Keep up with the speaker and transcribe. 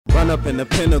Run up in the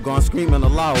Pentagon, screaming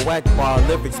Allahu Akbar.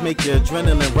 Lyrics make your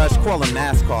adrenaline rush, call them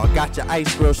NASCAR. Got your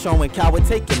ice grill showing, coward,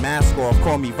 take your mask off.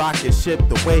 Call me rocket ship,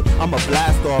 the way I'm a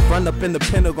blast off. Run up in the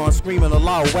Pentagon, screaming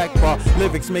Allahu Akbar.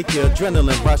 Lyrics make your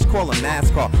adrenaline rush, call them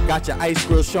NASCAR. Got your ice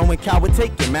grill showing, coward,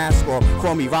 take your mask off.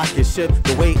 Call me rocket ship,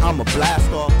 the way I'm a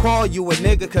blast off. Call you a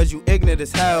nigga cause you ignorant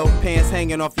as hell. Pants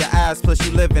hanging off your ass, plus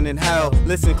you living in hell.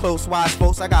 Listen close, wise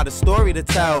folks, I got a story to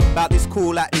tell about these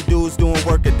cool acting dudes doing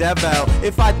work a devil.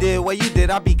 If I did what you did,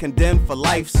 I'd be condemned for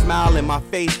life. Smile in my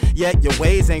face, yet your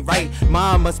ways ain't right.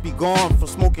 Mine must be gone from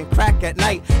smoking crack at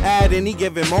night. At any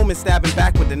given moment, stabbing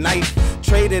back with a knife.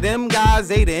 Traded them guys,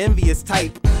 they the envious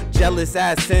type. Jealous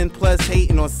ass sin plus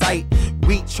hating on sight.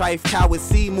 Weak trife, coward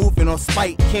C moving on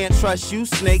spite. Can't trust you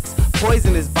snakes,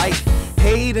 poisonous bite.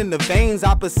 Hate in the veins,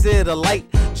 opposite of light.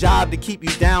 Job to keep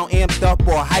you down, amped up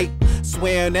or hype.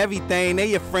 Swearing everything, they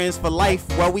your friends for life.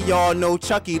 Well, we all know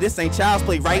Chucky, this ain't child's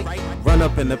play, right? Run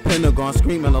up in the Pentagon,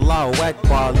 screaming Allahu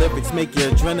Akbar. Lyrics make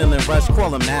your adrenaline rush, call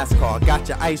them NASCAR. Got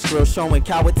your ice grill showing,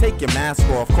 coward, take your mask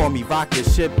off. Call me rocket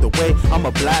ship, the way I'm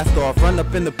a blast off. Run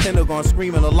up in the Pentagon,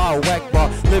 screaming Allahu Akbar.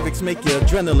 Lyrics make your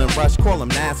adrenaline rush, call them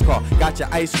NASCAR. Got your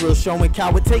ice grill showing,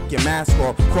 coward, take your mask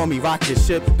off. Call me rocket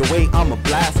ship, the way I'm a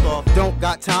blast off. Don't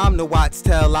got time to watch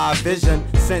tell-eye vision.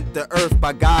 Sent to earth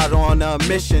by God on a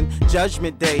mission.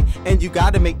 Judgment day, and you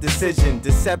gotta make decision.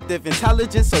 Deceptive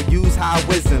intelligence or use high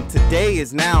wisdom. Today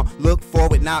is now, look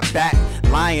forward, not back.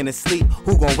 Lying asleep,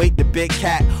 who gon' wake the big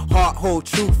cat? Heart hold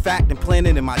true fact and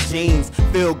planted in my genes.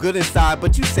 Feel good inside,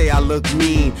 but you say I look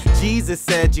mean. Jesus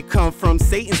said you come from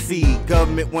Satan's seed.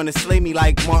 Government wanna slay me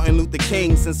like Martin Luther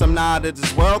King. Since I'm not of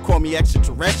this world, call me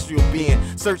extraterrestrial being.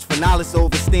 Search for knowledge to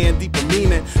overstand deeper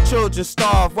meaning. Children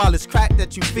starve while it's crack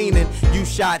that you fiending. You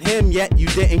shot him, yet you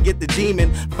didn't get the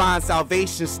demon. Find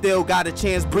salvation, still got a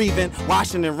chance breathing.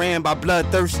 Washington ran by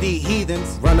bloodthirsty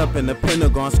heathens. Run up in the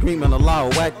Pentagon, screaming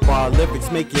Allahu Akbar.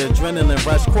 Lyrics make your adrenaline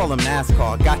rush, call them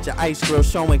NASCAR. Got your ice grill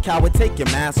showing, coward, take your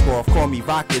mask off. Call me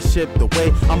rocket ship, the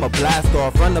way I'm a blast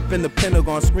off. Run up in the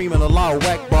Pentagon, screaming Allahu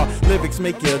Akbar. Lyrics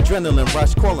make your adrenaline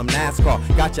rush, call them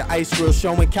NASCAR. Got your ice grill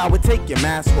showing, coward, take your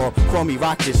mask off. Call me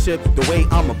rocket ship, the way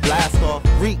I'm a blast off.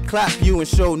 Riq, clap you and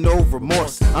show no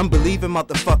remorse. Unbelieving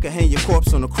motherfucker, hang your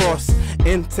corpse on the cross.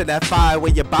 Into that fire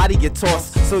where your body get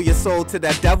tossed. So your soul to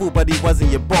that devil, but he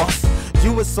wasn't your boss.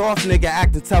 You a soft nigga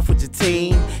acting tough with your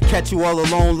team. Catch you all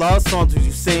alone, love songs as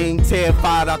you sing.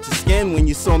 Terrified out your skin when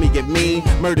you saw me get mean.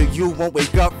 Murder you, won't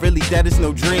wake up, really that is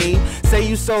no dream. Say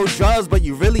you sold drugs, but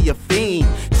you really a fiend.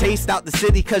 Chased out the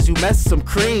city cause you messed some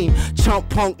cream. Chump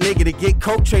punk nigga to get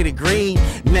coke traded green.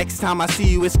 Next time I see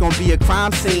you, it's gonna be a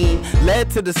crime scene. Led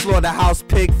to the slaughterhouse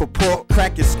pig for pork.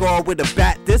 Crack your skull with a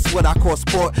bat, this what I call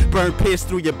sport. Burn pierce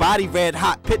through your body, red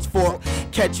hot pitchfork.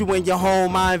 Catch you in your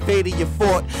home, I invaded your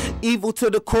fort. Evil to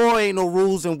the core, ain't no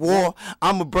rules in war.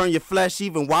 I'ma burn your flesh,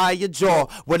 even wire your jaw.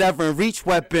 Whatever in reach,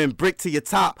 weapon, brick to your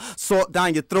top. Salt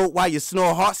down your throat while you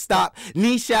snore, heart stop.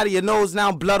 Knee shatter your nose, now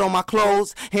blood on my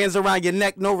clothes. Hands around your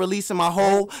neck, no releasing my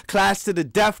hole. Clash to the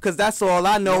death, cause that's all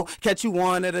I know. Catch you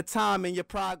one at a time and your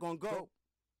pride gon' go.